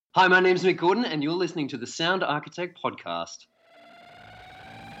Hi, my name's Mick Gordon, and you're listening to the Sound Architect Podcast.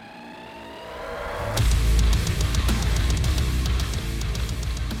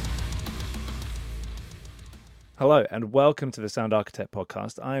 Hello, and welcome to the Sound Architect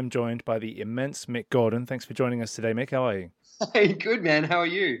Podcast. I am joined by the immense Mick Gordon. Thanks for joining us today, Mick. How are you? Hey, good man. How are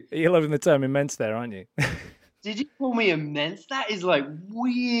you? You're loving the term immense there, aren't you? Did you call me immense? That is like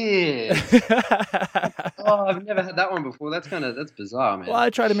weird. Oh, I've never had that one before. That's bizarre, man. Well, I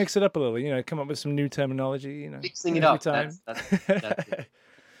try to mix it up a little, come up with some new terminology, Mixing it every up. time. That's it.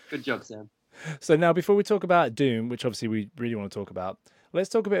 Good job, Sam. So now, before we talk about Doom, which obviously we really want to talk about, let's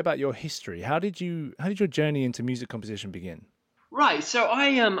talk a bit about your history. How did your journey into music composition begin? Right. So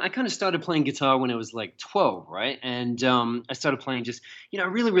I kind of started playing guitar when I was like 12, right? And I started playing just,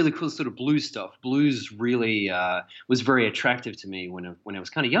 really, really cool sort of blues stuff. Blues really was very attractive to me when I was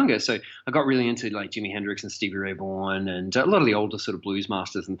kind of younger. So I got really into like Jimi Hendrix and Stevie Ray Vaughan and a lot of the older sort of blues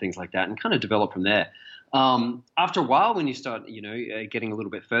masters and things like that, and kind of developed from there. After a while, when you start, getting a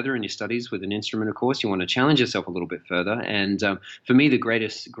little bit further in your studies with an instrument, of course, you want to challenge yourself a little bit further. And for me, the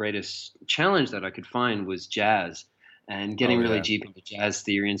greatest challenge that I could find was jazz. And getting really deep into jazz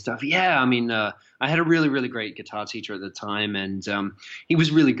theory and stuff. Yeah, I mean, I had a really, really great guitar teacher at the time, and he was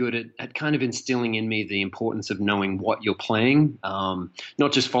really good at kind of instilling in me the importance of knowing what you're playing,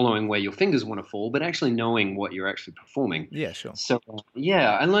 not just following where your fingers want to fall, but actually knowing what you're actually performing. Yeah, sure. So,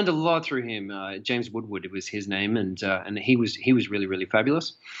 I learned a lot through him. James Woodward, it was his name, and he was really, really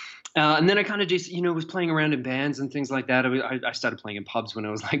fabulous. And then I kind of just, was playing around in bands and things like that. I started playing in pubs when I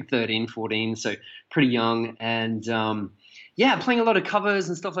was like 13, 14, so pretty young. And playing a lot of covers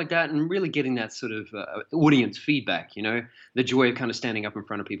and stuff like that, and really getting that sort of audience feedback, the joy of kind of standing up in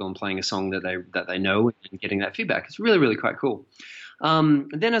front of people and playing a song that they know and getting that feedback. It's really, really quite cool.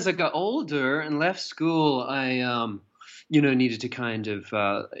 Then as I got older and left school, I needed to kind of,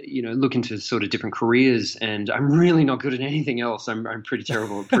 look into sort of different careers, and I'm really not good at anything else. I'm pretty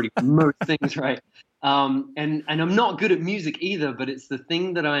terrible at pretty most things, right? And I'm not good at music either, but it's the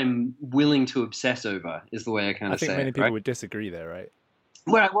thing that I'm willing to obsess over is the way I kind of say it. I think many people would disagree there, right?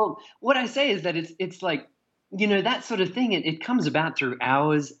 Well, what I say is that it's like, that sort of thing, it comes about through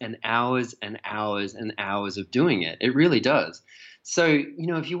hours and hours and hours and hours of doing it. It really does. So,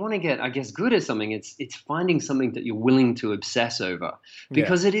 if you want to get, I guess, good at something, it's finding something that you're willing to obsess over,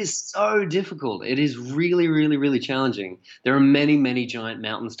 because it is so difficult. It is really, really, really challenging. There are many, many giant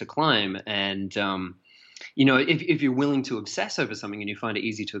mountains to climb. And, if you're willing to obsess over something and you find it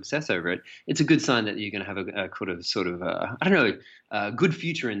easy to obsess over it, it's a good sign that you're going to have a good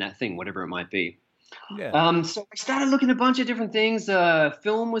future in that thing, whatever it might be. Yeah. So I started looking at a bunch of different things.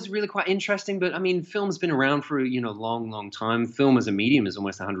 Film was really quite interesting, but I mean, film's been around for long, long time. Film as a medium is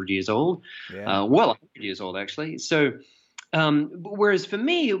almost 100 years old. Yeah. 100 years old actually. So, whereas for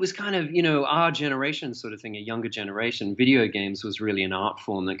me, it was kind of our generation sort of thing, a younger generation. Video games was really an art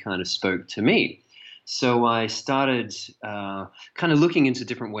form that kind of spoke to me. So I started kind of looking into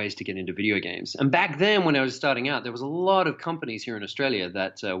different ways to get into video games. And back then, when I was starting out, there was a lot of companies here in Australia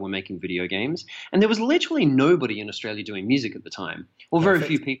that were making video games. And there was literally nobody in Australia doing music at the time, or very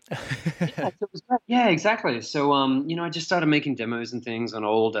few people. Yeah, exactly. So, I just started making demos and things on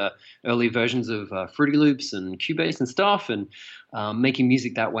old early versions of Fruity Loops and Cubase and stuff, and making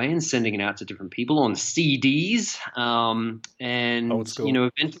music that way and sending it out to different people on CDs. And, old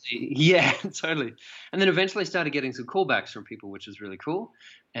school. Eventually, yeah, totally. And then eventually started getting some callbacks from people, which was really cool,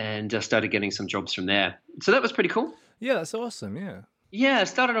 and started getting some jobs from there. So that was pretty cool. Yeah, that's awesome. Yeah. Yeah, I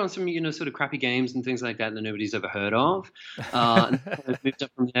started on some, sort of crappy games and things like that nobody's ever heard of. And moved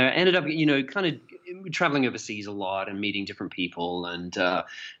up from there. Ended up, kind of traveling overseas a lot and meeting different people and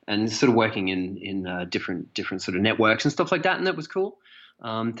sort of working in different sort of networks and stuff like that. And that was cool.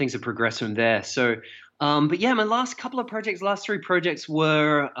 Things have progressed from there. So, but yeah, my last three projects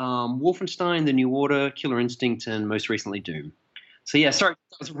were Wolfenstein, The New Order, Killer Instinct, and most recently Doom. So yeah, sorry,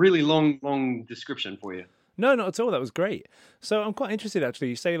 that was a really long description for you. No, not at all. That was great. So I'm quite interested, actually.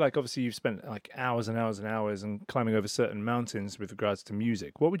 You say, like, obviously you've spent like hours and hours and hours and climbing over certain mountains with regards to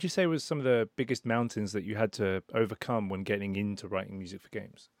music. What would you say was some of the biggest mountains that you had to overcome when getting into writing music for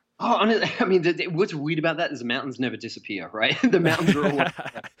games? Oh, I mean, what's weird about that is the mountains never disappear, right? The mountains are always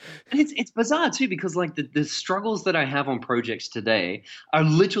there. And it's bizarre too, because like the struggles that I have on projects today are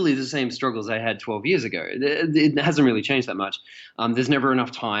literally the same struggles I had 12 years ago. It hasn't really changed that much. There's never enough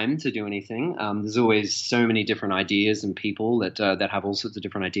time to do anything. There's always so many different ideas and people that have all sorts of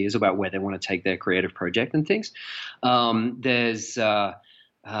different ideas about where they want to take their creative project and things. There's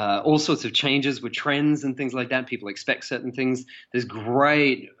all sorts of changes with trends and things like that. People expect certain things. There's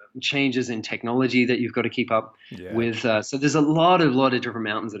great changes in technology that you've got to keep up Yeah. with. So there's a lot of different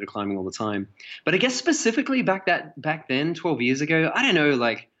mountains that are climbing all the time. But I guess specifically back then, 12 years ago, I don't know,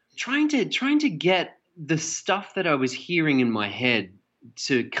 like trying to get the stuff that I was hearing in my head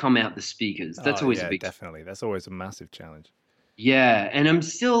to come out the speakers. That's Oh, always a yeah, big. definitely. That's always a massive challenge. Yeah, and I'm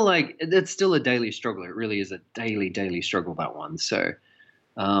still like, that's still a daily struggle. It really is a daily struggle, that one. So,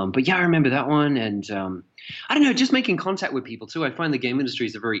 but yeah, I remember that one. And I don't know, just making contact with people too. I find the game industry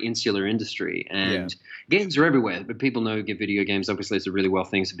is a very insular industry, Yeah. and games are everywhere. But people know video games, obviously, it's a really well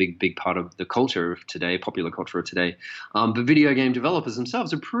thing. It's a big part of the culture of today, popular culture of today. But video game developers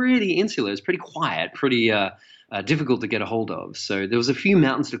themselves are pretty insular. It's pretty quiet, pretty difficult to get a hold of. So there was a few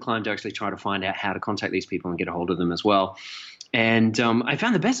mountains to climb to actually try to find out how to contact these people and get a hold of them as well. And I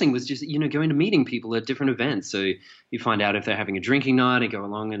found the best thing was just, going to meeting people at different events. So you find out if they're having a drinking night and go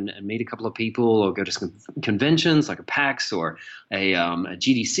along and meet a couple of people, or go to some conventions like a PAX or a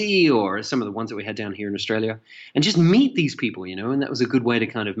GDC or some of the ones that we had down here in Australia, and just meet these people, and that was a good way to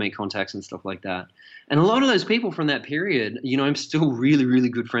kind of make contacts and stuff like that. And a lot of those people from that period, I'm still really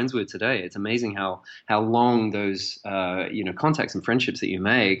good friends with today. It's amazing how long those, contacts and friendships that you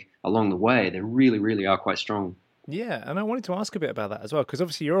make along the way, they really are quite strong. Yeah, and I wanted to ask a bit about that as well, because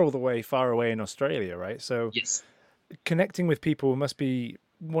obviously you're all the way far away in Australia, right? So Yes. connecting with people must be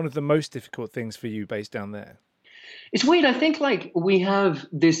one of the most difficult things for you based down there. It's weird. I think like we have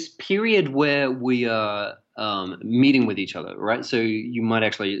this period where we are meeting with each other, right? So you might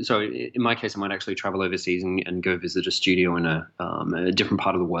actually, so in my case, I might actually travel overseas and go visit a studio in a different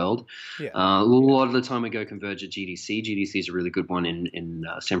part of the world. Yeah. A lot of the time I go converge at GDC. GDC is a really good one in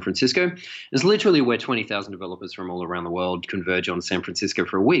San Francisco. It's literally where 20,000 developers from all around the world converge on San Francisco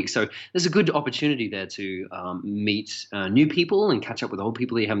for a week. So there's a good opportunity there to meet new people and catch up with old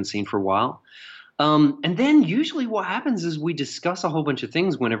people that you haven't seen for a while. And then usually what happens is we discuss a whole bunch of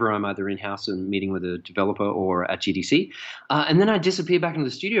things whenever I'm either in-house and meeting with a developer or at GDC. And then I disappear back into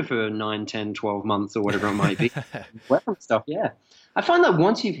the studio for 9, 10, 12 months or whatever it might be. Weapon stuff, yeah. I find that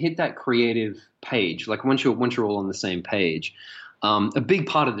once you've hit that creative page, like once you're all on the same page, a big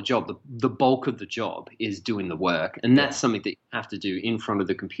part of the job, the bulk of the job is doing the work. And that's something that you have to do in front of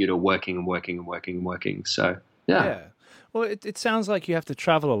the computer, working. So, yeah. Yeah. Well, it sounds like you have to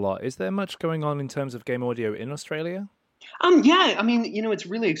travel a lot. Is there much going on in terms of game audio in Australia? Yeah, I mean, it's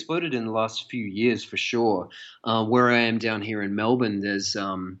really exploded in the last few years for sure. Where I am down here in Melbourne, there's,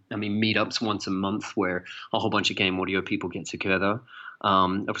 meetups once a month where a whole bunch of game audio people get together.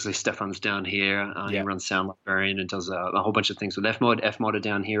 Obviously, Stefan's down here. He runs Sound Librarian and does a whole bunch of things with FMod. FMod are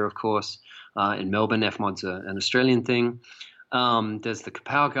down here, of course, in Melbourne. FMod's an Australian thing. There's the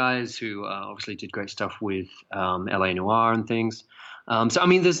Kapow guys who obviously did great stuff with LA Noir and things. So I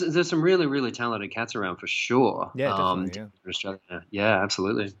mean, there's some really talented cats around for sure. Yeah, definitely. Yeah. In Australia. Yeah,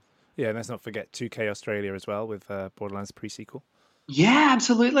 absolutely. Yeah, and let's not forget 2K Australia as well with Borderlands pre-sequel. Yeah,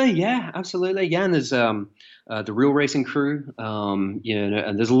 absolutely. Yeah, absolutely. Yeah, and there's the Real Racing Crew. And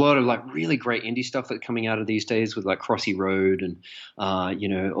there's a lot of like really great indie stuff that's coming out of these days with like Crossy Road and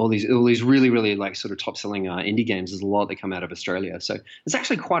all these really like sort of top selling indie games. There's a lot that come out of Australia. So there's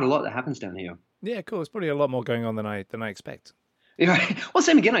actually quite a lot that happens down here. Yeah, cool. There's probably a lot more going on than I expect. Yeah, well,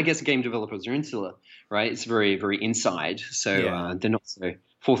 same again. I guess game developers are insular, right? It's very inside, so they're not so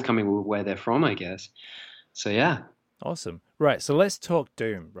forthcoming with where they're from, I guess. So yeah. Awesome. Right, so let's talk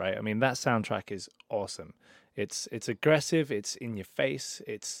Doom, right? I mean, that soundtrack is awesome. It's aggressive, it's in your face,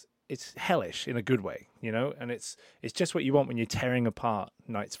 it's hellish in a good way, and it's just what you want when you're tearing apart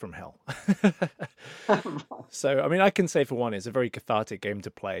Knights from Hell. So, I mean, I can say for one, it's a very cathartic game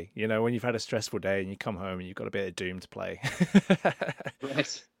to play, when you've had a stressful day and you come home and you've got a bit of Doom to play.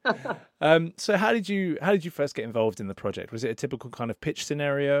 Right. So how did you first get involved in the project? Was it a typical kind of pitch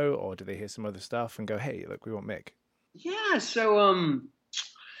scenario, or did they hear some other stuff and go, "Hey, look, we want Mick"? Yeah, so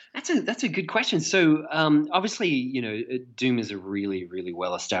that's a good question. So obviously, Doom is a really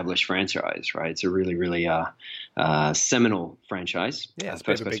well established franchise, right? It's a really seminal franchise. Yeah,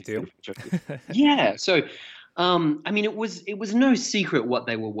 it's a big deal. Yeah, so I mean, it was no secret what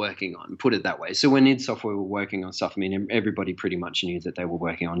they were working on, put it that way. So when id Software were working on stuff, I mean, everybody pretty much knew that they were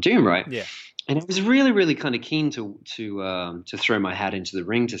working on Doom, right? Yeah. And I was really kind of keen to throw my hat into the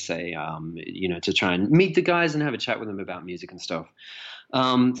ring to say, to try and meet the guys and have a chat with them about music and stuff.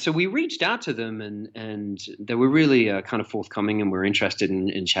 So we reached out to them and they were really kind of forthcoming and were interested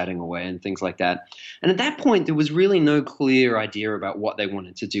in chatting away and things like that. And at that point, there was really no clear idea about what they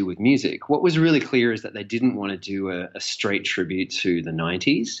wanted to do with music. What was really clear is that they didn't want to do a straight tribute to the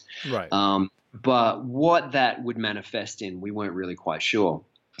 90s. Right. But what that would manifest in, we weren't really quite sure.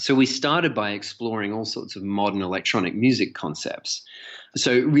 So we started by exploring all sorts of modern electronic music concepts.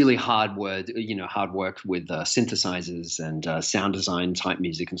 So really hard work with synthesizers and sound design type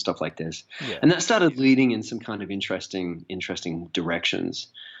music and stuff like this. Yeah. And that started leading in some kind of interesting directions.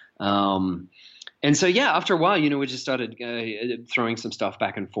 Um, and so, yeah, after a while, we just started throwing some stuff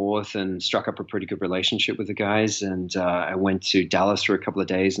back and forth and struck up a pretty good relationship with the guys. And I went to Dallas for a couple of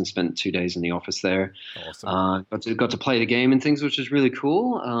days and spent 2 days in the office there. Awesome. Got to play the game and things, which was really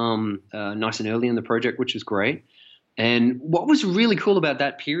cool. Nice and early in the project, which was great. And what was really cool about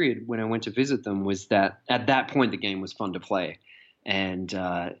that period when I went to visit them was that at that point, the game was fun to play. And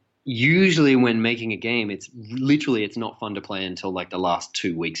usually when making a game, it's not fun to play until like the last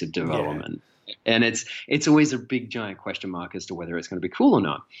 2 weeks of development. Yeah. And it's always a big giant question mark as to whether it's going to be cool or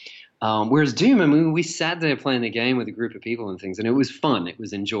not. Whereas Doom, I mean, we sat there playing the game with a group of people and things, and it was fun. It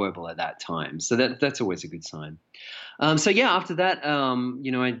was enjoyable at that time. So that's always a good sign. So yeah, after that,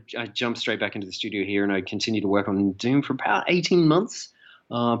 I jumped straight back into the studio here, and I continued to work on Doom for about 18 months,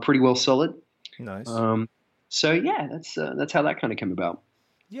 pretty well solid. Nice. So yeah, that's how that kind of came about.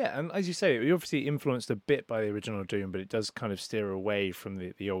 Yeah, and as you say, you're obviously influenced a bit by the original Doom, but it does kind of steer away from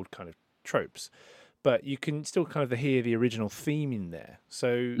the old kind of tropes. But you can still kind of hear the original theme in there.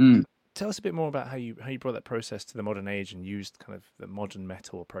 So tell us a bit more about how you brought that process to the modern age and used kind of the modern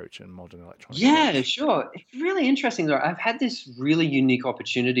metal approach and modern electronic. Yeah, sure. It's really interesting though. I've had this really unique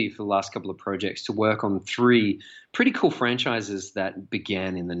opportunity for the last couple of projects to work on 3 pretty cool franchises that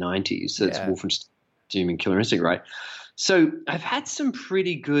began in the 90s. So it's Wolfenstein, Doom, and Killer Instinct, right? So I've had some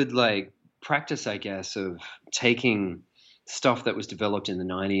pretty good like practice, I guess, of taking stuff that was developed in the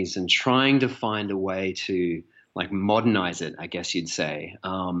 90s and trying to find a way to like modernize it, I guess you'd say.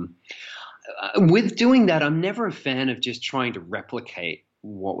 With doing that, I'm never a fan of just trying to replicate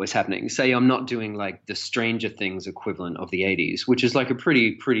what was happening. Say I'm not doing like the Stranger Things equivalent of the 80s, which is like a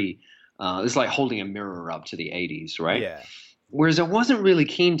pretty it's like holding a mirror up to the 80s, right? Yeah. Whereas I wasn't really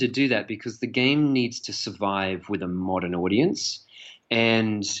keen to do that because the game needs to survive with a modern audience.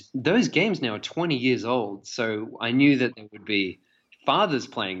 And those games now are 20 years old. So I knew that there would be fathers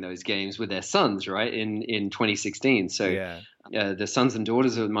playing those games with their sons, right, in 2016. So the sons and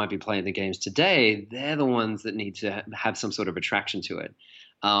daughters that might be playing the games today, they're the ones that need to have some sort of attraction to it.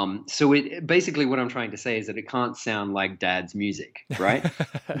 So basically what I'm trying to say is that it can't sound like Dad's music, right?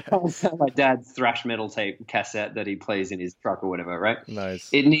 It can't sound like Dad's thrash metal tape cassette that he plays in his truck or whatever, right? Nice.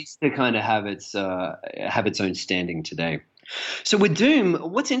 It needs to kind of have its own standing today. So with Doom,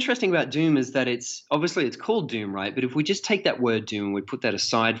 what's interesting about Doom is that it's called Doom, right? But if we just take that word Doom and we put that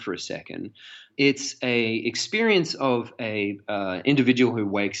aside for a second, it's a experience of a individual who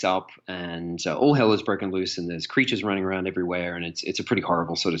wakes up and all hell is broken loose and there's creatures running around everywhere and it's a pretty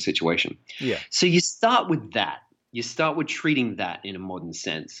horrible sort of situation. Yeah. So you start with that. You start with treating that in a modern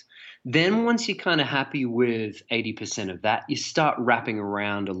sense. Then once you're kind of happy with 80% of that, you start wrapping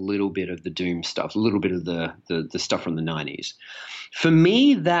around a little bit of the Doom stuff, a little bit of the stuff from the 90s. For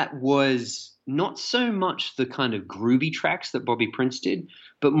me, that was not so much the kind of groovy tracks that Bobby Prince did,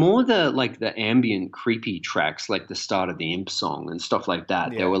 but more the ambient creepy tracks like the start of the Imp song and stuff like that.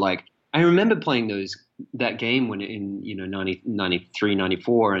 They were like, I remember playing that game when in 93,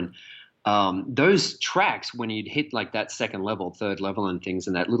 94 and those tracks, when you'd hit like that second level, third level and things,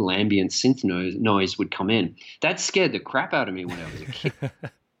 and that little ambient synth noise would come in, that scared the crap out of me when I was a kid.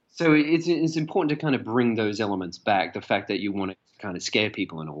 So it's important to kind of bring those elements back, the fact that you want to kind of scare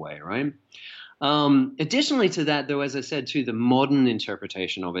people in a way, right? Additionally to that, though, as I said, too, the modern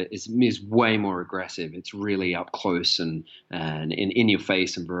interpretation of it is way more aggressive. It's really up close and in your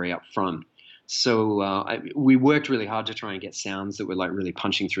face and very upfront. So we worked really hard to try and get sounds that were like really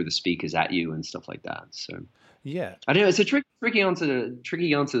punching through the speakers at you and stuff like that. So yeah, I don't know. It's a tricky answer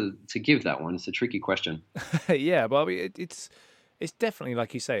to give that one. It's a tricky question. Yeah, well, I mean, it's definitely,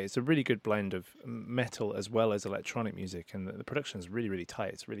 like you say, it's a really good blend of metal as well as electronic music, and the production is really, really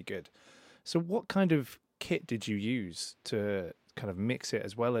tight. It's really good. So what kind of kit did you use to kind of mix it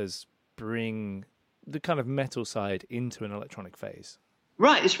as well as bring the kind of metal side into an electronic phase?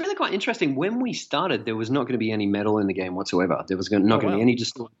 Right. It's really quite interesting. When we started, there was not going to be any metal in the game whatsoever. There was not going to be any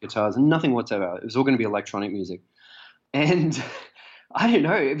distorted guitars, nothing whatsoever. It was all going to be electronic music. And I don't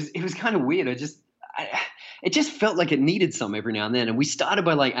know. It was kind of weird. It just felt like it needed some every now and then. And we started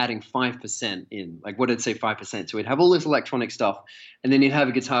by like adding 5% in, like what did it say 5%? So we'd have all this electronic stuff and then you'd have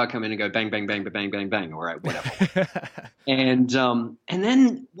a guitar come in and go bang, bang, bang, bang, bang, bang, all right, whatever. And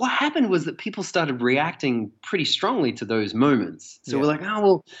then what happened was that people started reacting pretty strongly to those moments. So we're like, oh,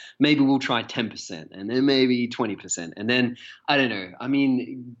 well, maybe we'll try 10% and then maybe 20%. And then, I don't know. I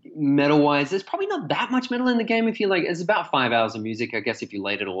mean, metal wise, there's probably not that much metal in the game. If you like, it's about 5 hours of music. I guess if you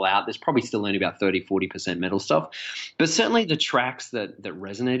laid it all out, there's probably still only about 30-40% metal stuff. But certainly the tracks that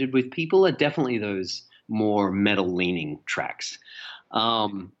resonated with people are definitely those more metal leaning tracks.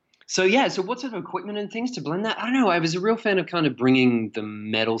 So yeah, so what sort of equipment and things to blend that? I don't know. I was a real fan of kind of bringing the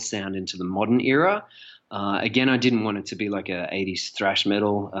metal sound into the modern era. Again, I didn't want it to be like a 80s thrash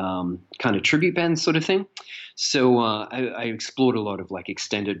metal kind of tribute band sort of thing. So I explored a lot of like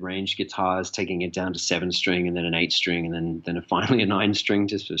extended range guitars, taking it down to 7 string and then an 8 string and then finally a 9 string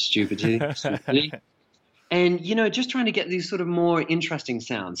just for stupidity. And, just trying to get these sort of more interesting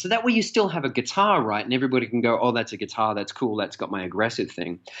sounds. So that way you still have a guitar, right? And everybody can go, oh, that's a guitar. That's cool. That's got my aggressive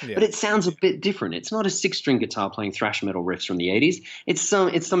thing. Yeah. But it sounds a bit different. It's not a 6 string guitar playing thrash metal riffs from the 80s. It's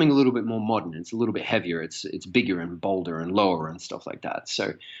something a little bit more modern. It's a little bit heavier. It's bigger and bolder and lower and stuff like that.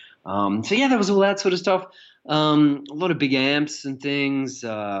 So yeah, that was all that sort of stuff. A lot of big amps and things.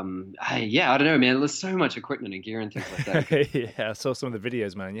 I don't know, man. There's so much equipment and gear and things like that. Yeah, I saw some of the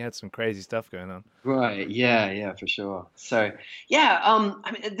videos, man. You had some crazy stuff going on. Right. Yeah, for sure. So yeah,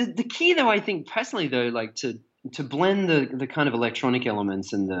 I mean, the key though, I think personally though, like to blend the kind of electronic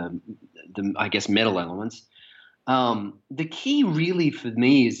elements and the I guess metal elements. The key really for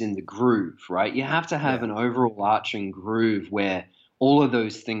me is in the groove, right? You have to have an overall arching groove where all of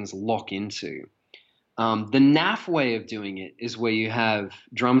those things lock into. The NAF way of doing it is where you have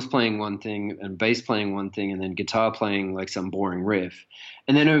drums playing one thing and bass playing one thing and then guitar playing like some boring riff.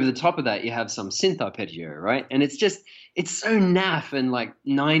 And then over the top of that, you have some synth arpeggio, right? And it's so NAF and like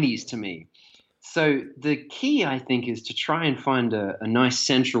 90s to me. So the key, I think, is to try and find a nice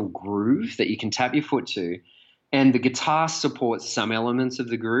central groove that you can tap your foot to. And the guitar supports some elements of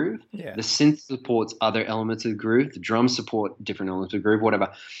the groove. Yeah. The synth supports other elements of the groove. The drums support different elements of the groove,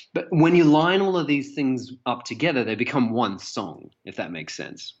 whatever. But when you line all of these things up together, they become one song, if that makes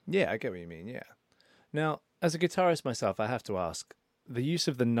sense. Yeah, I get what you mean. Yeah. Now, as a guitarist myself, I have to ask, the use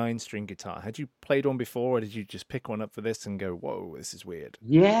of the 9 string guitar, had you played one before, or did you just pick one up for this and go, whoa, this is weird?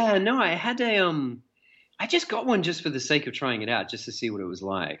 Yeah, no, I just got one just for the sake of trying it out, just to see what it was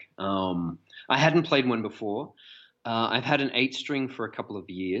like. I hadn't played one before. I've had an 8 string for a couple of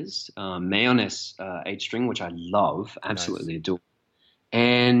years, Mayonnaise 8 string, which I love, absolutely adore.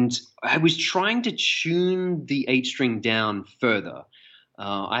 And I was trying to tune the 8 string down further.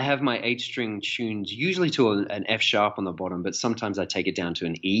 I have my 8 string tuned usually to an F sharp on the bottom, but sometimes I take it down to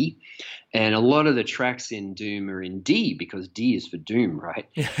an E. And a lot of the tracks in Doom are in D because D is for Doom, right?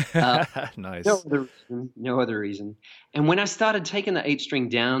 Nice. No other reason. And when I started taking the 8 string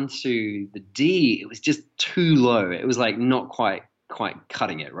down to the D, it was just too low. It was like not quite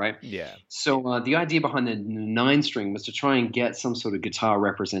cutting it, right? Yeah. So the idea behind the 9 string was to try and get some sort of guitar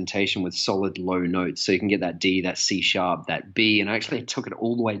representation with solid low notes, so you can get that D, that C sharp, that B, and I actually took it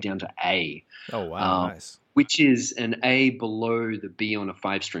all the way down to A. Oh wow, nice. Which is an A below the B on a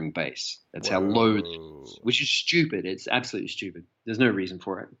 5 string bass. That's how low it is, which is stupid. It's absolutely stupid. There's no reason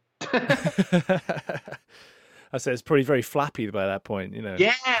for it. I say it's probably very flappy by that point, you know.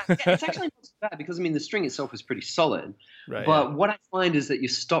 Yeah, it's actually not so bad because, I mean, the string itself is pretty solid. Right, but what I find is that your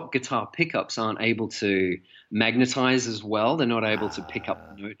stock guitar pickups aren't able to magnetize as well. They're not able to pick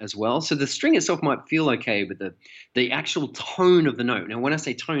up the note as well. So the string itself might feel okay, but the actual tone of the note. Now, when I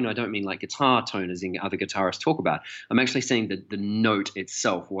say tone, I don't mean like guitar tone as in other guitarists talk about. I'm actually saying that the note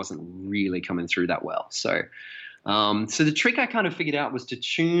itself wasn't really coming through that well. So the trick I kind of figured out was to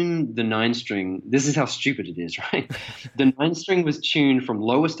tune the 9 string. This is how stupid it is, right? The 9 string was tuned from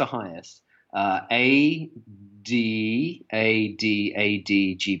lowest to highest, A, D, A, D, A,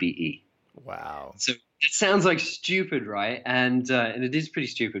 D, G, B, E. Wow. So it sounds like stupid, right? And it is pretty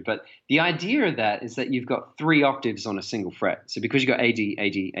stupid. But the idea of that is that you've got 3 octaves on a single fret. So because you've got A, D, A,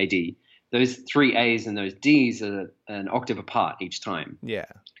 D, A, D, those 3 A's and those D's are an octave apart each time. Yeah.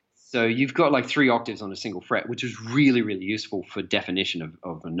 So you've got like 3 octaves on a single fret, which is really, really useful for definition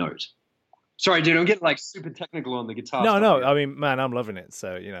of a note. Sorry, dude, I'm getting like super technical on the guitar. No. Here. I mean, man, I'm loving it.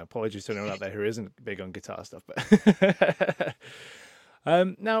 So, apologies to anyone out there who isn't big on guitar stuff. But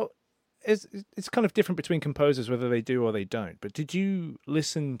now, it's kind of different between composers, whether they do or they don't. But did you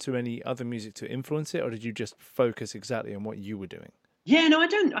listen to any other music to influence it, or did you just focus exactly on what you were doing? Yeah, no, I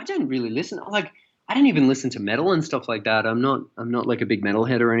don't really listen. Like, I don't even listen to metal and stuff like that. I'm not like a big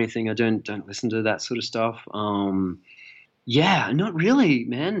metalhead or anything. I don't listen to that sort of stuff. Yeah, not really,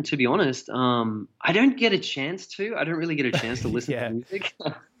 man, to be honest. I don't get a chance to. I don't really get a chance to listen to music.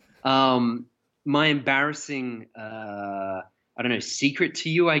 My embarrassing, I don't know, secret to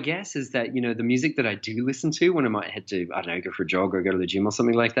you, I guess, is that, the music that I do listen to when I might head to, I don't know, go for a jog or go to the gym or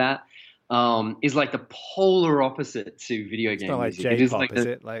something like that, is like the polar opposite to video It's not game like music. It is J-pop, like is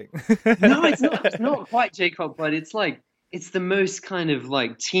the it? Like, no, it's not. It's not quite J-pop, but it's like it's the most kind of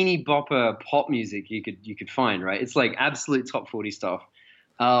like teeny bopper pop music you could find, right? It's like absolute top 40 stuff.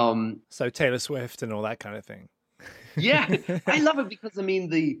 Um, so Taylor Swift and all that kind of thing. yeah, I love it because I mean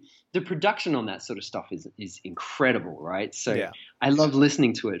the production on that sort of stuff is incredible, right? So Yeah. I love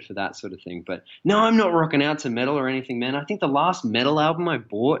listening to it for that sort of thing. But no, I'm not rocking out to metal or anything, man. I think the last metal album I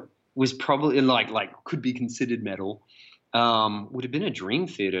bought was probably like could be considered metal. Would have been a Dream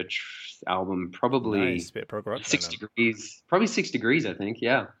Theater album, Nice. probably Bit of prog rock Six then. Degrees, probably 6 Degrees, I think.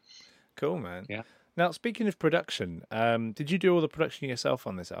 Yeah, Cool, man. yeah. Now, speaking of production, did you do all the production yourself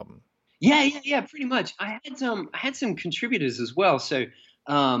on this album? Yeah, pretty much. I had some contributors as well. So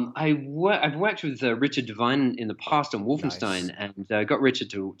I've worked with Richard Devine in the past on Nice. Wolfenstein, and got Richard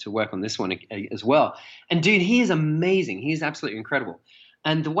to work on this one as well. And dude, he is amazing. He is absolutely incredible.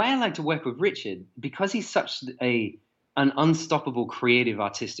 And the way I like to work with Richard, because he's such a an unstoppable creative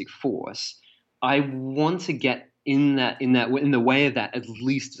artistic force, I want to get in the way of that as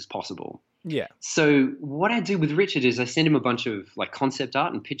least as possible. Yeah. So what I do with Richard is I send him a bunch of like concept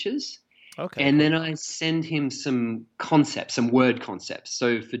art and pictures, Okay, and then cool. I send him some concepts, some word concepts.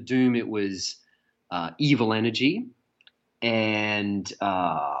 So for Doom, it was evil energy, and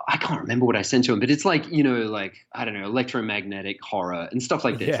I can't remember what I sent to him, but it's like like I don't know, electromagnetic horror and stuff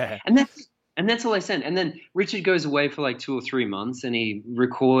like this. Yeah. And that's all I sent. And then Richard goes away for like 2 or 3 months, and he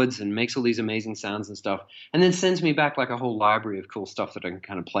records and makes all these amazing sounds and stuff, and then sends me back like a whole library of cool stuff that I can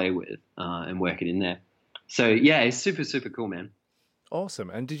kind of play with and work it in there. So yeah, it's super super cool, man. Awesome.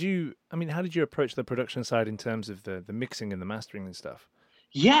 And I mean, how did you approach the production side in terms of the mixing and the mastering and stuff?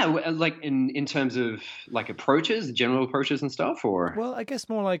 Yeah, like in terms of like approaches, general approaches and stuff, or Well, I guess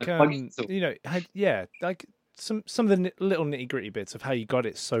more like like plugins. yeah, like some of the little nitty gritty bits of how you got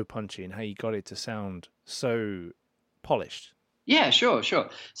it so punchy and how you got it to sound so polished. Yeah, sure.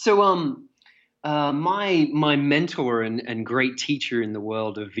 So my mentor and great teacher in the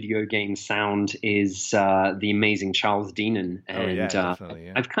world of video game sound is the amazing Charles Deenan, Oh and yeah, definitely,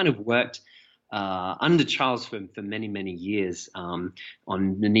 yeah. I've kind of worked under Charles for many years on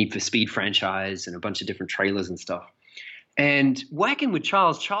the Need for Speed franchise and a bunch of different trailers and stuff. And working with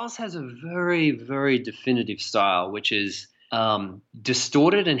Charles, Charles has a very, very definitive style, which is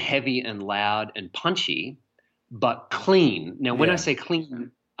distorted and heavy and loud and punchy, but clean. Now, when I Yeah. say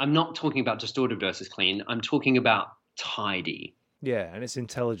clean, I'm not talking about distorted versus clean. I'm talking about tidy. Yeah, and it's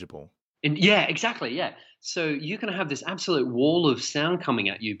intelligible. And yeah, exactly. Yeah. So you can have this absolute wall of sound coming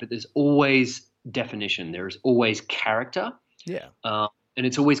at you, but there's always definition. There is always character, Yeah. uh, and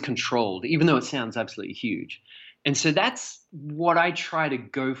it's always controlled, even though it sounds absolutely huge. And so that's what I try to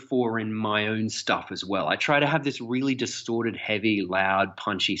go for in my own stuff as well. I try to have this really distorted, heavy, loud,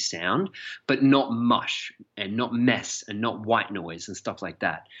 punchy sound, but not mush and not mess and not white noise and stuff like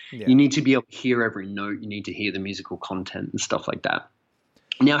that. You Yeah. need to be able to hear every note. You need to hear the musical content and stuff like that.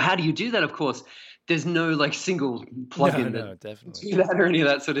 Now, how do you do that? Of course, there's no like single No, plugin that no, definitely. do that or any of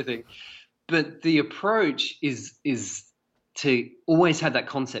that sort of thing. But the approach is to always have that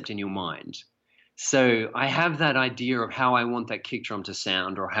concept in your mind. So I have that idea of how I want that kick drum to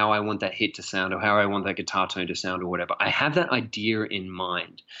sound, or how I want that hit to sound, or how I want that guitar tone to sound, or whatever. I have that idea in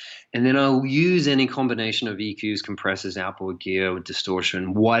mind. And then I'll use any combination of EQs, compressors, outboard gear,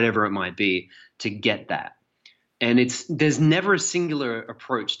 distortion, whatever it might be, to get that. And there's never a singular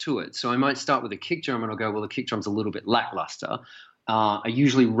approach to it. So I might start with a kick drum and I'll go, well, the kick drum's a little bit lackluster. I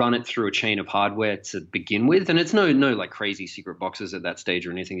usually run it through a chain of hardware to begin with, and it's no like crazy secret boxes at that stage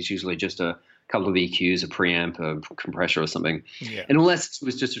or anything. It's usually just a couple of EQs, a preamp, a compressor, or something. Yeah. And all that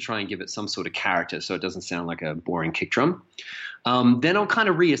was just to try and give it some sort of character, so it doesn't sound like a boring kick drum. Then I'll kind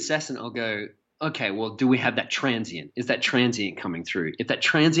of reassess and I'll go, okay, well, do we have that transient? Is that transient coming through? If that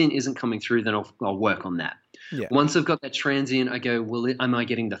transient isn't coming through, then I'll work on that. Yeah. Once I've got that transient, I go, well, am I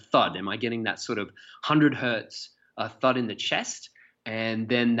getting the thud? Am I getting that sort of 100 hertz thud in the chest? And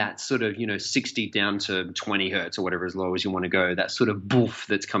then that sort of, 60 down to 20 hertz or whatever, as low as you want to go, that sort of boof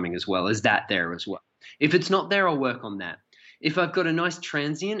that's coming as well. Is that there as well? If it's not there, I'll work on that. If I've got a nice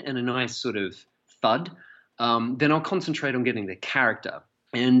transient and a nice sort of thud, then I'll concentrate on getting the character.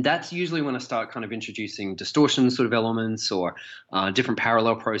 And that's usually when I start kind of introducing distortion sort of elements, or different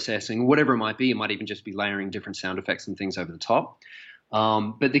parallel processing, whatever it might be. It might even just be layering different sound effects and things over the top.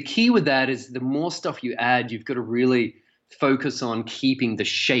 But the key with that is the more stuff you add, you've got to really focus on keeping the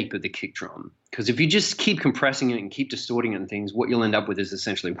shape of the kick drum. Because if you just keep compressing it and keep distorting it and things, what you'll end up with is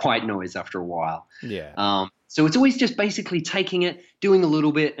essentially white noise after a while. Yeah. So it's always just basically taking it, doing a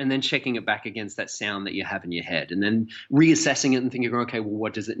little bit, and then checking it back against that sound that you have in your head, and then reassessing it and thinking, okay, well,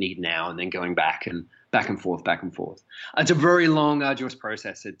 what does it need now? And then going back and back and forth, back and forth. It's a very long, arduous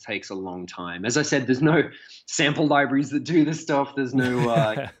process. It takes a long time. As I said, there's no sample libraries that do this stuff. There's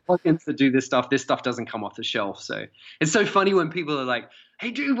no plugins that do this stuff. This stuff doesn't come off the shelf. So it's so funny when people are like,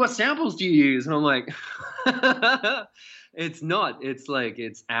 hey, dude, what samples do you use? And I'm like, it's not. It's like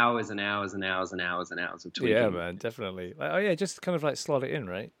it's hours and hours and hours and hours and hours of tweaking. Yeah, man, definitely. Like, oh yeah, just kind of like slot it in,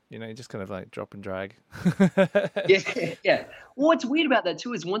 right? You know, you just kind of like drop and drag. Yeah, yeah. Well, what's weird about that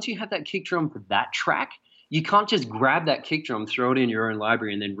too is once you have that kick drum for that track, you can't just grab that kick drum, throw it in your own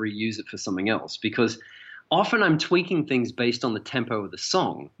library, and then reuse it for something else, because often I'm tweaking things based on the tempo of the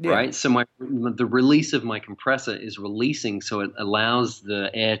song, right? So the release of my compressor is releasing so it allows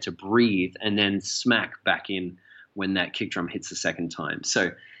the air to breathe and then smack back in when that kick drum hits the second time.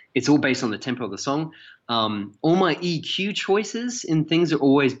 So it's all based on the tempo of the song. All my EQ choices in things are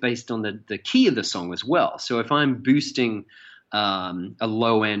always based on the key of the song as well. So if I'm boosting a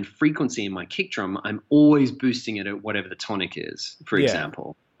low end frequency in my kick drum, I'm always boosting it at whatever the tonic is, for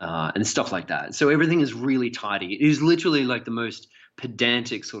example, and stuff like that. So everything is really tidy. It is literally like the most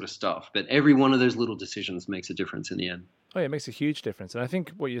pedantic sort of stuff, but every one of those little decisions makes a difference in the end. Oh, yeah, it makes a huge difference. And I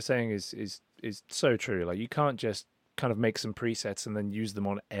think what you're saying is so true. Like, you can't just kind of make some presets and then use them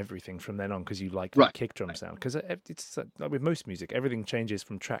on everything from then on because you like the kick drum sound. Because it's like with most music, everything changes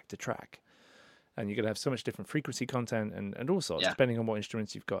from track to track. And you're going to have so much different frequency content and all sorts, depending on what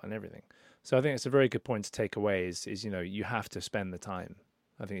instruments you've got and everything. So I think it's a very good point to take away is, you know, you have to spend the time.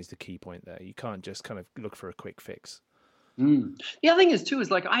 I think is the key point there. You can't just kind of look for a quick fix. The other thing is too, is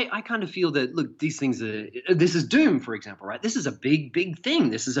like, I kind of feel that, look, these things this is Doom, for example, right? This is a big, big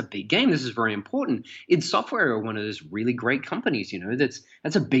thing. This is a big game. This is very important. id Software are one of those really great companies, you know,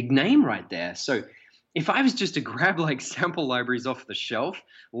 that's a big name right there. So if I was just to grab like sample libraries off the shelf,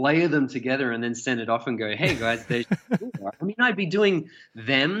 layer them together and then send it off and go, hey guys, there's I mean, I'd be doing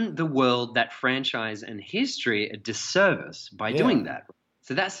them, the world, that franchise and history a disservice by doing that.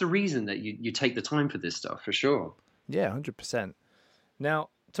 So that's the reason that you take the time for this stuff, for sure. Yeah, 100%. Now,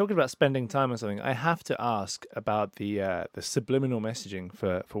 talking about spending time on something, I have to ask about the subliminal messaging,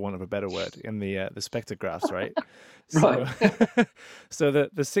 for want of a better word, in the spectrographs, right? Right. So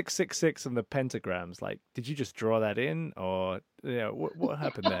the 666 and the pentagrams, like, did you just draw that in, or what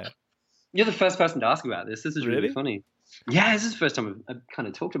happened there? You're the first person to ask about this. This is really funny. Yeah, this is the first time I've kind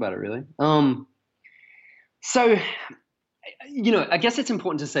of talked about it, really. So, you know, I guess it's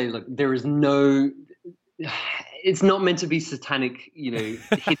important to say, look, there is no. It's not meant to be satanic, you know,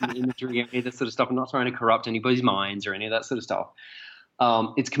 hidden imagery or any of that sort of stuff. I'm not trying to corrupt anybody's minds or any of that sort of stuff.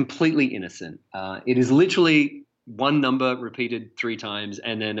 It's completely innocent. It is literally one number repeated 3 times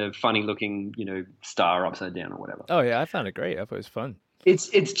and then a funny looking, you know, star upside down or whatever. Oh yeah, I found it great. I thought it was fun.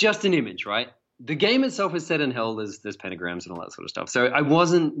 It's just an image, right? The game itself is set in hell. There's pentagrams and all that sort of stuff. So I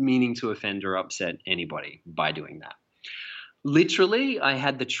wasn't meaning to offend or upset anybody by doing that. Literally, I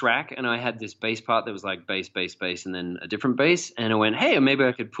had the track and I had this bass part that was like bass, bass, bass, and then a different bass. And I went, hey, maybe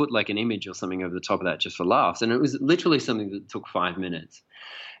I could put like an image or something over the top of that just for laughs. And it was literally something that took 5 minutes.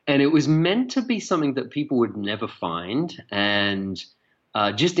 And it was meant to be something that people would never find. And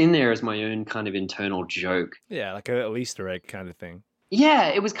just in there as my own kind of internal joke. Yeah, like a little Easter egg kind of thing. Yeah,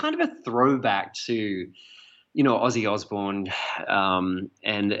 it was kind of a throwback to, you know, Ozzy Osbourne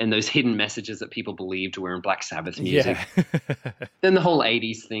and those hidden messages that people believed were in Black Sabbath music. Yeah. Then the whole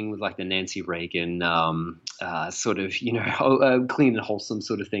 80s thing with like the Nancy Reagan sort of, you know, clean and wholesome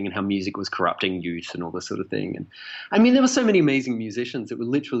sort of thing, and how music was corrupting youth and all this sort of thing. And I mean, there were so many amazing musicians that were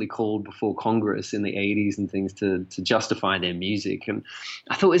literally called before Congress in the 80s and things to justify their music. And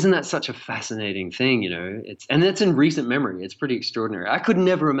I thought, isn't that such a fascinating thing, you know? And that's in recent memory. It's pretty extraordinary. I could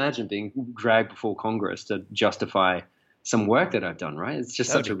never imagine being dragged before Congress to justify some work that I've done, right? It's just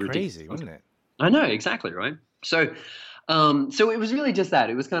such a crazy, wouldn't it? I know, exactly, right? So it was really just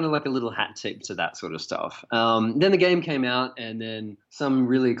that. It was kind of like a little hat tip to that sort of stuff. Then the game came out, and then some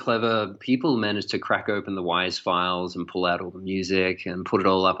really clever people managed to crack open the Wise files and pull out all the music and put it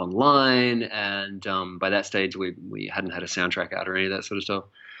all up online. And by that stage, we hadn't had a soundtrack out or any of that sort of stuff.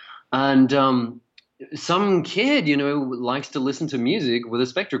 And some kid, you know, likes to listen to music with a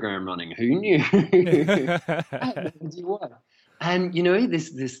spectrogram running. Who knew? And, you know,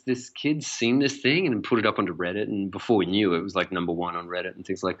 this kid seen this thing and put it up onto Reddit. And before we knew it was like #1 on Reddit and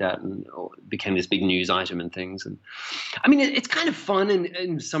things like that. And it became this big news item and things. And I mean, it's kind of fun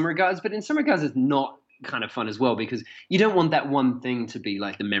in some regards, but in some regards it's not kind of fun as well, because you don't want that one thing to be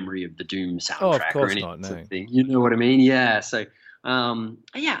like the memory of the Doom soundtrack or anything. No. You know what I mean? Yeah. So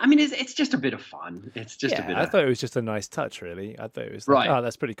Yeah, I mean, it's just a bit of fun. It's just a Yeah, bit I of thought it was just a nice touch, really. I thought it was like, right. oh,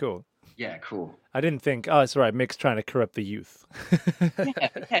 that's pretty cool. Yeah, cool. I didn't think, oh, it's all right, Mick's trying to corrupt the youth. Yeah,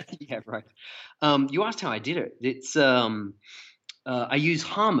 yeah, yeah, right. You asked how I did it. I use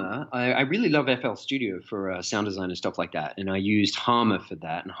Harmor. I really love FL Studio for sound design and stuff like that. And I used Harmor for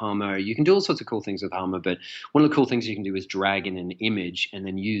that. And Harmor, you can do all sorts of cool things with Harmor, but one of the cool things you can do is drag in an image and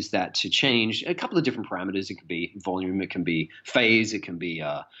then use that to change a couple of different parameters. It could be volume, it can be phase, it can be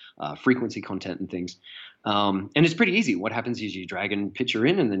frequency content and things. And it's pretty easy. What happens is you drag a picture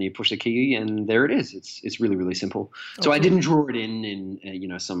in, and then you push the key, and there it is. It's really really simple. Oh, So I cool. didn't draw it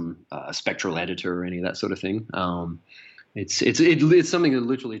in some spectral editor or any of that sort of thing. It's something that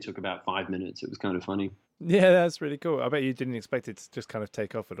literally took about 5 minutes. It was kind of funny. Yeah, that's really cool. I bet you didn't expect it to just kind of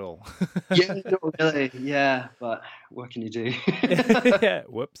take off at all. Yeah, not really. Yeah, but what can you do? Yeah,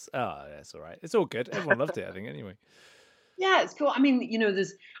 whoops. Oh, that's all right. It's all good. Everyone loved it, I think, anyway. Yeah, it's cool. I mean,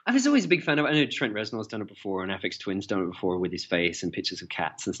 I was always a big fan of. I know Trent Reznor's done it before, and Aphex Twin's done it before with his face and pictures of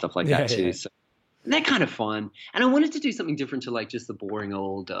cats and stuff like Yeah, that too. yeah. So they're kind of fun. And I wanted to do something different to like just the boring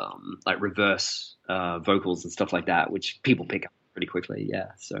old like reverse vocals and stuff like that, which people pick up pretty quickly. Yeah.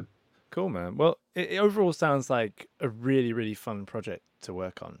 So Cool, man. Well, it overall sounds like a really, really fun project to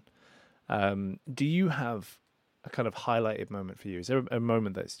work on. Do you have a kind of highlighted moment for you? Is there a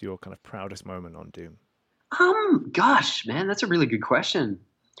moment that's your kind of proudest moment on Doom? gosh, man, that's a really good question.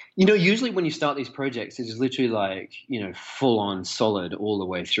 Usually when you start these projects, it's literally like, full on solid all the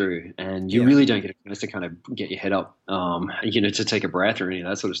way through. And you Yeah. really don't get a chance to kind of get your head up, to take a breath or any of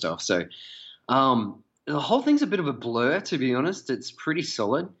that sort of stuff. So the whole thing's a bit of a blur, to be honest. It's pretty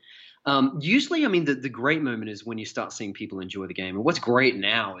solid. Usually, I mean, the great moment is when you start seeing people enjoy the game. And what's great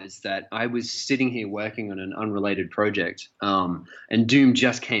now is that I was sitting here working on an unrelated project, and Doom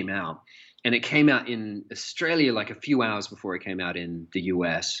just came out. And it came out in Australia like a few hours before it came out in the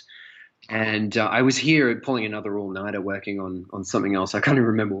US. And I was here pulling another all-nighter working on something else. I can't even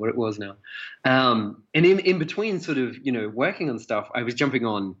remember what it was now. And in between sort of, working on stuff, I was jumping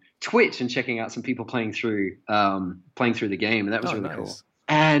on Twitch and checking out some people playing through the game. And that was Oh, really cool. nice.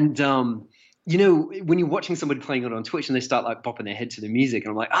 And, when you're watching somebody playing it on Twitch and they start like bopping their head to the music,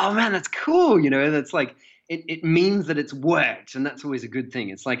 and I'm like, oh man, that's cool. That's like, it means that it's worked. And that's always a good thing.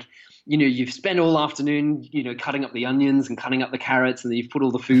 It's like, you've spent all afternoon, cutting up the onions and cutting up the carrots, and then you've put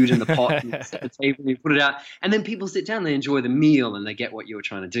all the food in the pot and set the table and you put it out. And then people sit down, they enjoy the meal and they get what you were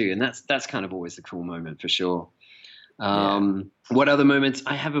trying to do. And that's kind of always the cool moment for sure. Yeah. What other moments?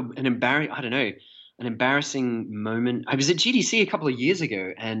 I have an embarrassing moment. I was at GDC a couple of years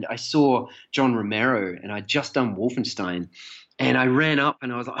ago and I saw John Romero, and I'd just done Wolfenstein. And I ran up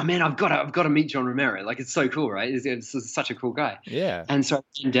and I was like, oh man, I've got to meet John Romero. Like, it's so cool, right? It's such a cool guy. Yeah. And so I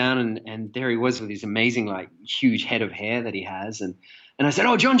came down and there he was with his amazing, like, huge head of hair that he has. And I said,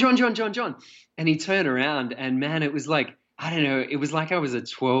 oh, John. And he turned around and man, it was like, I don't know, it was like I was a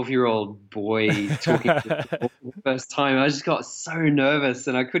 12-year-old boy talking to people for the first time. I just got so nervous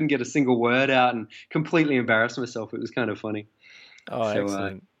and I couldn't get a single word out and completely embarrassed myself. It was kind of funny. Oh, So,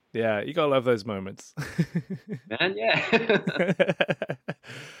 excellent. Yeah, you gotta love those moments. man, yeah.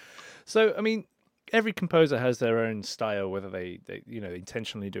 So, I mean, every composer has their own style, whether they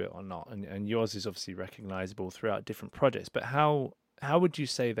intentionally do it or not, and yours is obviously recognizable throughout different projects. But how would you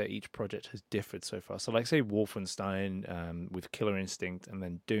say that each project has differed so far? So, like, say Wolfenstein with Killer Instinct, and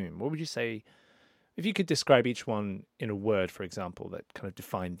then Doom. What would you say if you could describe each one in a word, for example, that kind of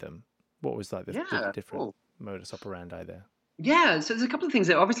defined them? What was like the different Cool. modus operandi there? Yeah, so there's a couple of things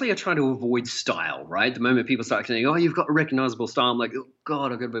that obviously are trying to avoid style, right? The moment people start saying, "Oh, you've got a recognizable style," I'm like, "Oh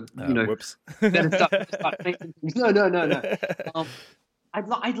God, I've got to, Whoops. better start painting things." No. Um,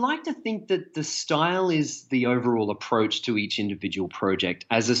 I'd like to think that the style is the overall approach to each individual project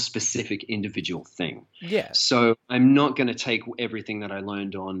as a specific individual thing. Yeah. So I'm not going to take everything that I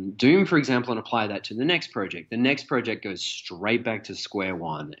learned on Doom, for example, and apply that to the next project. The next project goes straight back to square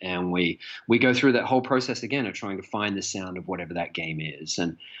one, and we go through that whole process again of trying to find the sound of whatever that game is.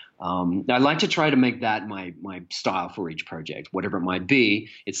 And I like to try to make that my style for each project, whatever it might be.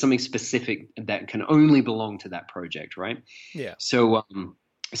 It's something specific that can only belong to that project, right? Yeah. So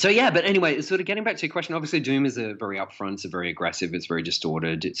yeah, but anyway, sort of getting back to your question, obviously Doom is a very upfront, it's a very aggressive, it's very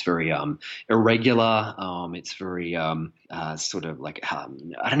distorted, it's very irregular, it's very sort of like I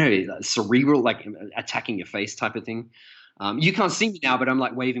don't know, cerebral, like attacking your face type of thing. You can't see me now, but I'm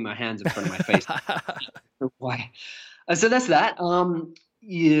like waving my hands in front of my face. Why? So that's that.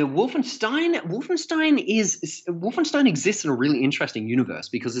 Yeah, Wolfenstein exists in a really interesting universe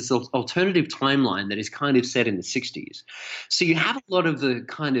because it's an alternative timeline that is kind of set in the 60s. So you have a lot of the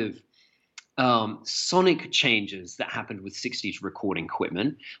kind of sonic changes that happened with 60s recording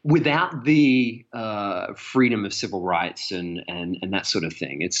equipment without the freedom of civil rights and that sort of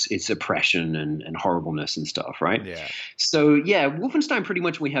thing. It's oppression and horribleness and stuff, right? Yeah. So yeah, Wolfenstein pretty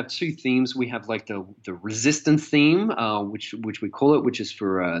much we have two themes. We have like the resistance theme, which we call it, which is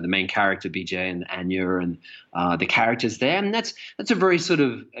for the main character BJ and Anya and the characters there, and that's a very sort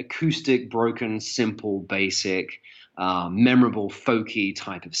of acoustic, broken, simple, basic. Memorable, folky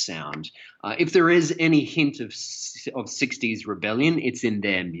type of sound. If there is any hint of 60s rebellion, it's in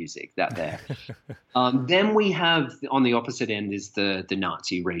their music, that there. Then we have, on the opposite end, is the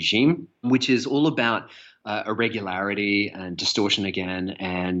Nazi regime, which is all about irregularity and distortion again,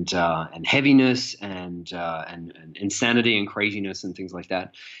 and heaviness and insanity and craziness and things like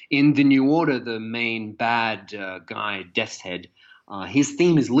that. In the New Order, the main bad guy, Death's Head, his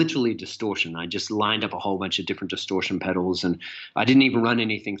theme is literally distortion. I just lined up a whole bunch of different distortion pedals, and I didn't even run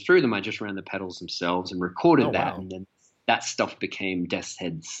anything through them. I just ran the pedals themselves and recorded that, and then that stuff became Death's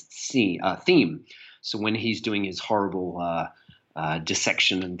Head's theme. So when he's doing his horrible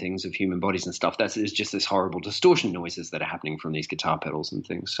dissection and things of human bodies and stuff, is just this horrible distortion noises that are happening from these guitar pedals and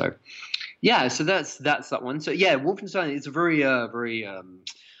things. So yeah, so that's that one. So yeah, Wolfenstein is a very I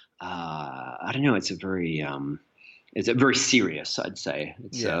don't know, it's a very serious, I'd say.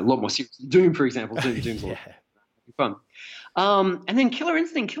 It's a lot more serious than Doom, for example. Doom's fun. And then Killer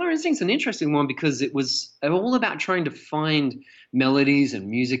Instinct. Killer Instinct's an interesting one because it was all about trying to find melodies and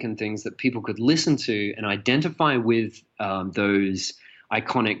music and things that people could listen to and identify with those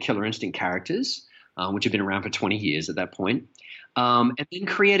iconic Killer Instinct characters, which have been around for 20 years at that point. And then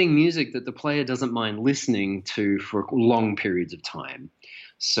creating music that the player doesn't mind listening to for long periods of time.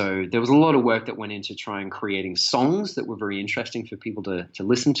 So there was a lot of work that went into trying creating songs that were very interesting for people to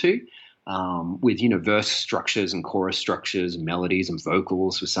listen to, with, verse structures and chorus structures and melodies and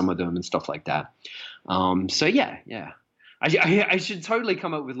vocals for some of them and stuff like that. So yeah. I should totally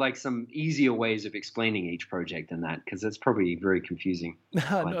come up with like some easier ways of explaining each project than that, because that's probably very confusing.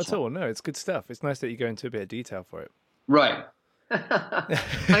 No, not at all. No, it's good stuff. It's nice that you go into a bit of detail for it. Right.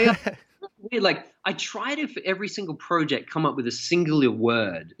 I try to, for every single project, come up with a single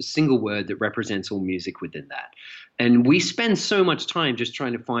word that represents all music within that. And we spend so much time just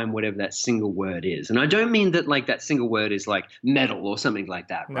trying to find whatever that single word is. And I don't mean that like that single word is like metal or something like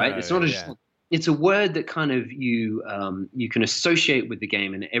that, right? It's not it's a word that kind of you can associate with the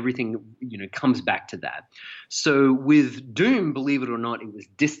game, and everything comes back to that. So with Doom, believe it or not, it was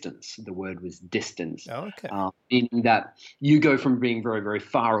distance. The word was distance. Oh, okay. Meaning that you go from being very, very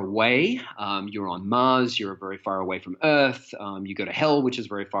far away. You're on Mars. You're very far away from Earth. You go to Hell, which is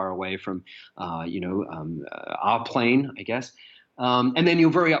very far away from our plane, I guess. And then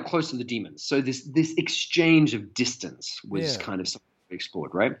you're very up close to the demons. So this exchange of distance was kind of something we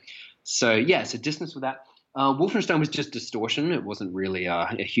explored, right? So yeah, so distance with that. Wolfenstein was just distortion. It wasn't really a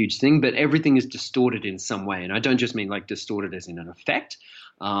huge thing, but everything is distorted in some way. And I don't just mean like distorted as in an effect.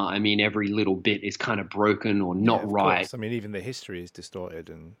 I mean, every little bit is kind of broken or not right. Course. I mean, even the history is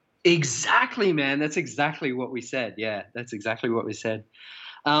distorted. Exactly, man. That's exactly what we said. Yeah, that's exactly what we said.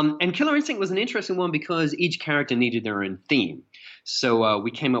 And Killer Instinct was an interesting one because each character needed their own theme. So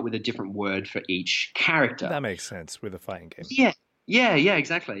we came up with a different word for each character. That makes sense with a fighting game. Yeah,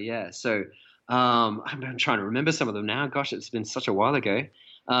 exactly. Yeah. So I'm trying to remember some of them now. Gosh, it's been such a while ago.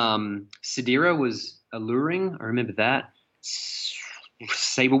 Sidira was alluring. I remember that.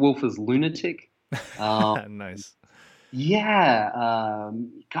 Saberwolf was lunatic. Nice. Yeah.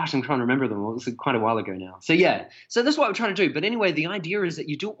 Gosh, I'm trying to remember them. It was quite a while ago now. So yeah. So that's what I'm trying to do. But anyway, the idea is that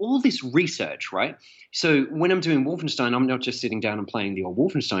you do all this research, right? So when I'm doing Wolfenstein, I'm not just sitting down and playing the old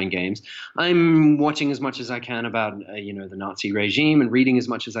Wolfenstein games. I'm watching as much as I can about, the Nazi regime and reading as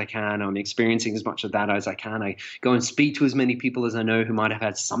much as I can. I'm experiencing as much of that as I can. I go and speak to as many people as I know who might have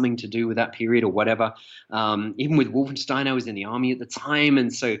had something to do with that period or whatever. Even with Wolfenstein, I was in the army at the time.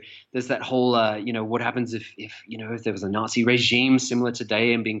 And so there's that whole, what happens if there was a Nazi regime similar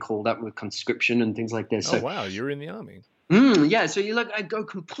today and being called up with conscription and things like this. So, oh, wow, you're in the army. Yeah, so I go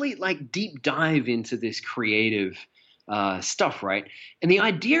complete deep dive into this creative stuff, right? And the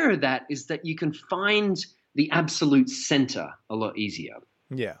idea of that is that you can find the absolute center a lot easier.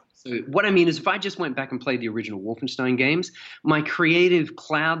 Yeah. So what I mean is if I just went back and played the original Wolfenstein games, my creative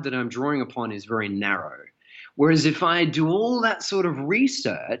cloud that I'm drawing upon is very narrow. Whereas if I do all that sort of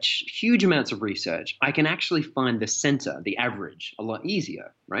research, huge amounts of research, I can actually find the center, the average, a lot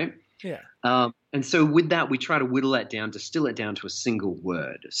easier, right? Yeah. And so with that, we try to whittle that down, distill it down to a single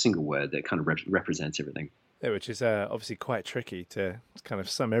word that kind of represents everything. Yeah, which is obviously quite tricky to kind of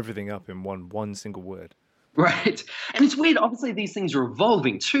sum everything up in one single word. Right. And it's weird. Obviously, these things are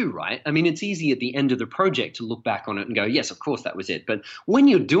evolving too, right? I mean, it's easy at the end of the project to look back on it and go, yes, of course, that was it. But when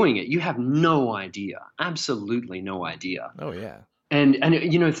you're doing it, you have no idea, absolutely no idea. Oh yeah. And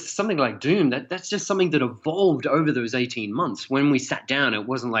you know, something like Doom, that's just something that evolved over those 18 months. When we sat down, it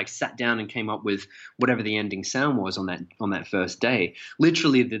wasn't like sat down and came up with whatever the ending sound was on that first day.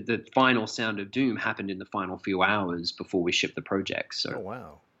 Literally, the final sound of Doom happened in the final few hours before we shipped the project. Oh So,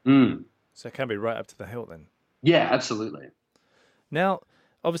 wow. mm, So it can be right up to the hilt then. yeah, absolutely. Now,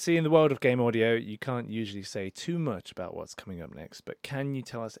 obviously, in the world of game audio, you can't usually say too much about what's coming up next, but can you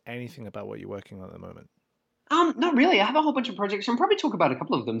tell us anything about what you're working on at the moment? Not really. I have a whole bunch of projects. I'll probably talk about a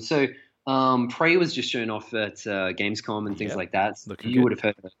couple of them. So, Prey was just shown off at Gamescom and things Yep, like that. So looking you would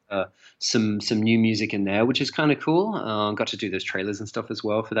good. have heard some new music in there, which is kind of cool. Got to do those trailers and stuff as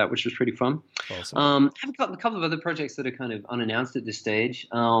well for that, which was pretty fun. Awesome. I have a couple of other projects that are kind of unannounced at this stage.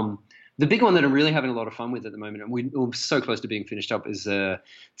 The big one that I'm really having a lot of fun with at the moment, and we're so close to being finished up, is a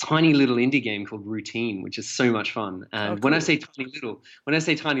tiny little indie game called Routine, which is so much fun. Oh, And cool. when I say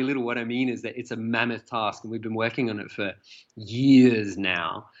tiny little, what I mean is that it's a mammoth task, and we've been working on it for years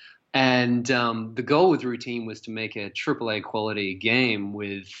now. And the goal with Routine was to make a AAA quality game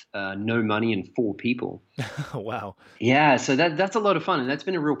with no money and 4 people. Wow. Yeah, so that's a lot of fun, and that's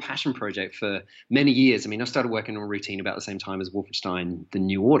been a real passion project for many years. I mean, I started working on Routine about the same time as Wolfenstein: The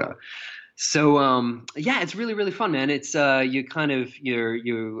New Order. So yeah, it's really fun, man. It's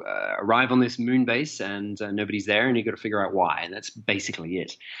you arrive on this moon base and nobody's there, and you got to figure out why, and that's basically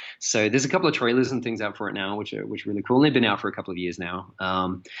it. So there's a couple of trailers and things out for it now, which are really cool. And they've been out for a couple of years now.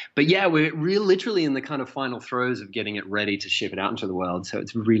 But yeah, we're literally in the kind of final throes of getting it ready to ship it out into the world. So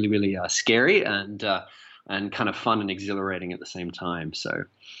it's really scary and kind of fun and exhilarating at the same time. So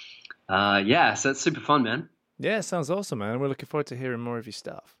yeah, so it's super fun, man. Yeah, sounds awesome, man. We're looking forward to hearing more of your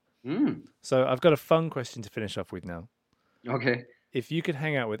stuff. Mm, So I've got a fun question to finish off with now. okay. If you could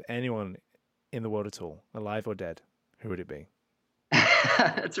hang out with anyone in the world at all, alive or dead, who would it be?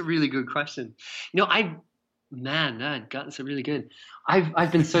 That's a really good question. You know, that's a really good.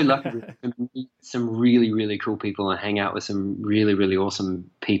 I've been so lucky to meet some really cool people and hang out with some really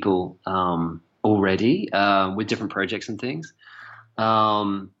awesome people already with different projects and things.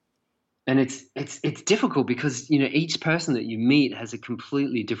 Um, and it's difficult because you know each person that you meet has a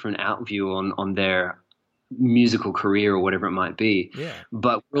completely different outview on their musical career or whatever it might be, Yeah.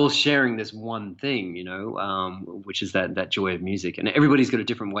 but we're all sharing this one thing, you know, which is that joy of music, and everybody's got a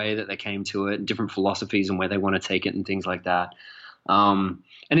different way that they came to it and different philosophies and where they want to take it and things like that. And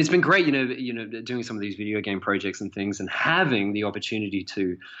it's been great, doing some of these video game projects and things and having the opportunity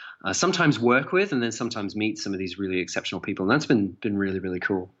to sometimes work with and then sometimes meet some of these really exceptional people, and that's been really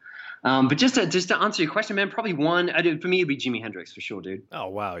cool. But just to answer your question, man, probably for me it'd be Jimi Hendrix for sure, dude. Oh,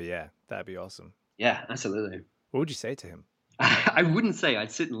 wow. Yeah. That'd be awesome. Yeah, absolutely. What would you say to him? I wouldn't say.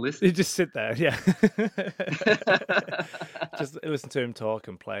 I'd sit and listen. You just sit there. Yeah. Just listen to him talk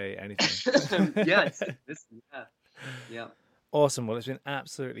and play anything. Yeah, I'd sit and listen. Yeah, yeah. Awesome. Well, it's been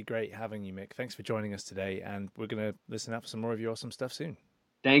absolutely great having you, Mick. Thanks for joining us today. And we're going to listen out for some more of your awesome stuff soon.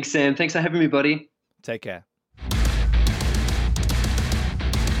 Thanks, Sam. Thanks for having me, buddy. Take care.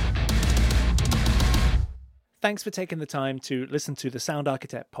 Thanks for taking the time to listen to the Sound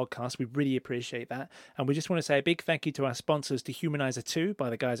Architect podcast. We really appreciate that. And we just want to say a big thank you to our sponsors, Dehumanizer 2 by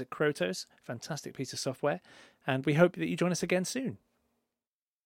the guys at Krotos. Fantastic piece of software. And we hope that you join us again soon.